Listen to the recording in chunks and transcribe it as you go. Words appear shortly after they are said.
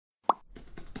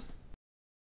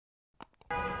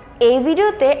এই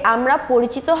ভিডিওতে আমরা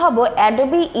পরিচিত হব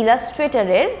অ্যাডোবি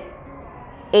ইলাস্ট্রেটরের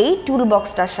এই টুল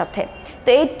বক্সটার সাথে। তো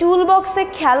এই টুল বক্সে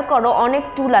খেয়াল করো অনেক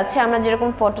টুল আছে, আমরা যেরকম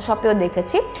ফটোশপেও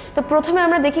দেখেছি। তো প্রথমে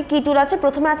আমরা দেখি কি টুল আছে।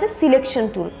 প্রথমে আছে সিলেকশন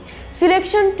টুল।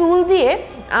 সিলেকশন টুল দিয়ে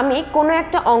আমি কোনো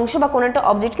একটা অংশ বা কোনো একটা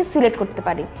অবজেক্টকে সিলেক্ট করতে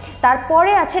পারি।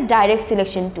 তারপরে আছে ডাইরেক্ট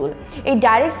সিলেকশন টুল। এই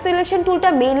ডাইরেক্ট সিলেকশন টুলটা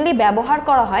মেইনলি ব্যবহার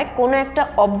করা হয় কোনো একটা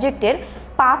অবজেক্টের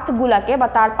পাথগুলাকে বা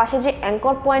তার পাশে যে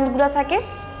অ্যাঙ্কর পয়েন্টগুলো থাকে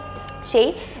সেই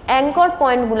অ্যাঙ্কর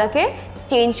পয়েন্টগুলোকে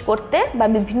চেঞ্জ করতে বা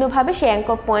বিভিন্নভাবে সেই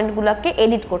অ্যাঙ্কর পয়েন্টগুলোকে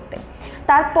এডিট করতে।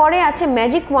 তারপরে আছে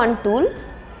ম্যাজিক ওয়ান্ড টুল।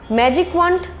 ম্যাজিক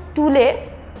ওয়ান্ড টুলে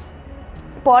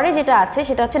পরে যেটা আছে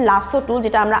সেটা হচ্ছে লাসো টুল,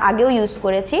 যেটা আমরা আগেও ইউজ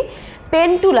করেছি। পেন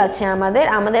টুল আছে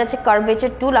আমাদের আছে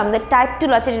কার্ভেচার টুল, আমাদের টাইপ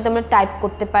টুল আছে যেটা আমরা টাইপ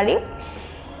করতে পারি।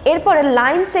 এরপরে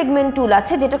লাইন সেগমেন্ট টুল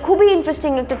আছে, যেটা খুবই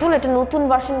ইন্টারেস্টিং একটা টুল, এটা নতুন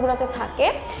ভার্সনগুলোতে থাকে।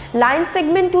 লাইন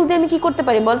সেগমেন্ট টুল দিয়ে আমি কী করতে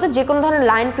পারি বলতো, যে কোনো ধরনের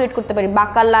লাইন ক্রিয়েট করতে পারি।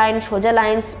 বাঁকা লাইন, সোজা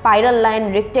line, spiral line,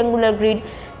 rectangular grid,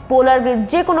 পোলার গ্রিড,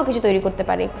 যে কোনো কিছু তৈরি করতে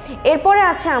পারি। এরপরে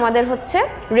আছে আমাদের হচ্ছে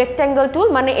রেক্ট্যাঙ্গেল টুল,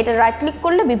 মানে এটা রাইট ক্লিক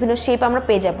করলে বিভিন্ন শেপ আমরা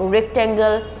পেয়ে যাবো।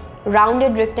 Rectangle,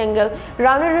 rounded rectangle.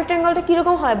 রাউন্ডেড রেক্ট্যাঙ্গেলটা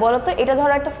কীরকম হয় বলো তো, এটা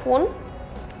ধরো একটা ফোন,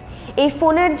 এই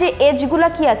ফোনের যে এজগুলা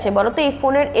কি আছে বলো তো, এই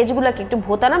ফোনের এজগুলাকে একটু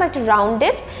ভোতানো বা একটু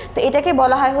রাউন্ডেড, তো এটাকে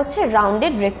বলা হয় হচ্ছে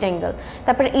রাউন্ডেড রেক্ট্যাঙ্গেল।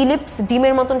 তারপরে ইলিপস,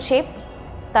 ডিমের মতন শেপ।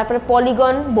 তারপরে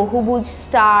পলিগন, বহুভুজ,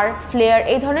 স্টার, ফ্লেয়ার,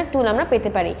 এই ধরনের টুল আমরা পেতে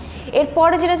পারি।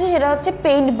 এরপরে যেটা আছে সেটা হচ্ছে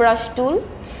পেইন্ট ব্রাশ টুল।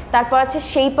 তারপর আছে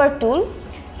শেপার টুল।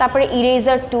 তারপরে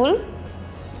ইরেজার টুল,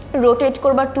 রোটেট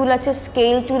করবার টুল আছে,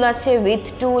 স্কেল টুল আছে, উইথ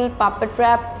টুল, পাপেট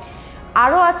র্যাপ,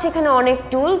 আরও আছে এখানে অনেক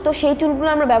টুল। তো সেই টুলগুলো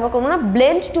আমরা ব্যবহার করবো না।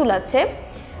 ব্লেন্ড টুল আছে,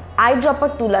 আই ড্রপার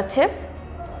টুল আছে,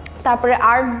 তারপরে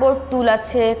আর্টবোর্ড টুল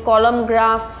আছে, কলম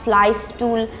গ্রাফ, স্লাইস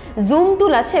টুল, জুম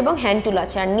টুল আছে এবং হ্যান্ড টুল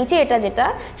আছে। আর নিচে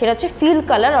সেটা হচ্ছে ফিল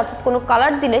কালার, অর্থাৎ কোনো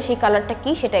কালার দিলে সেই কালারটা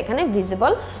কি সেটা এখানে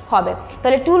ভিজিবল হবে।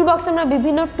 তাহলে টুল বক্সে আমরা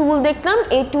বিভিন্ন টুল দেখলাম।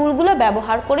 এই টুলগুলো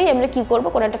ব্যবহার করেই আমরা কী করব,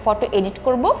 কোনো একটা ফটো এডিট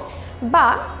করব বা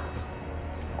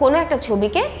কোনো একটা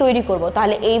ছবিকে তৈরি করব।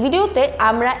 তাহলে এই ভিডিওতে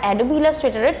আমরা অ্যাডোবি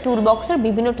ইলাস্ট্রেটরের টুল বক্সের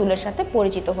বিভিন্ন টুলের সাথে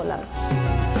পরিচিত হলাম।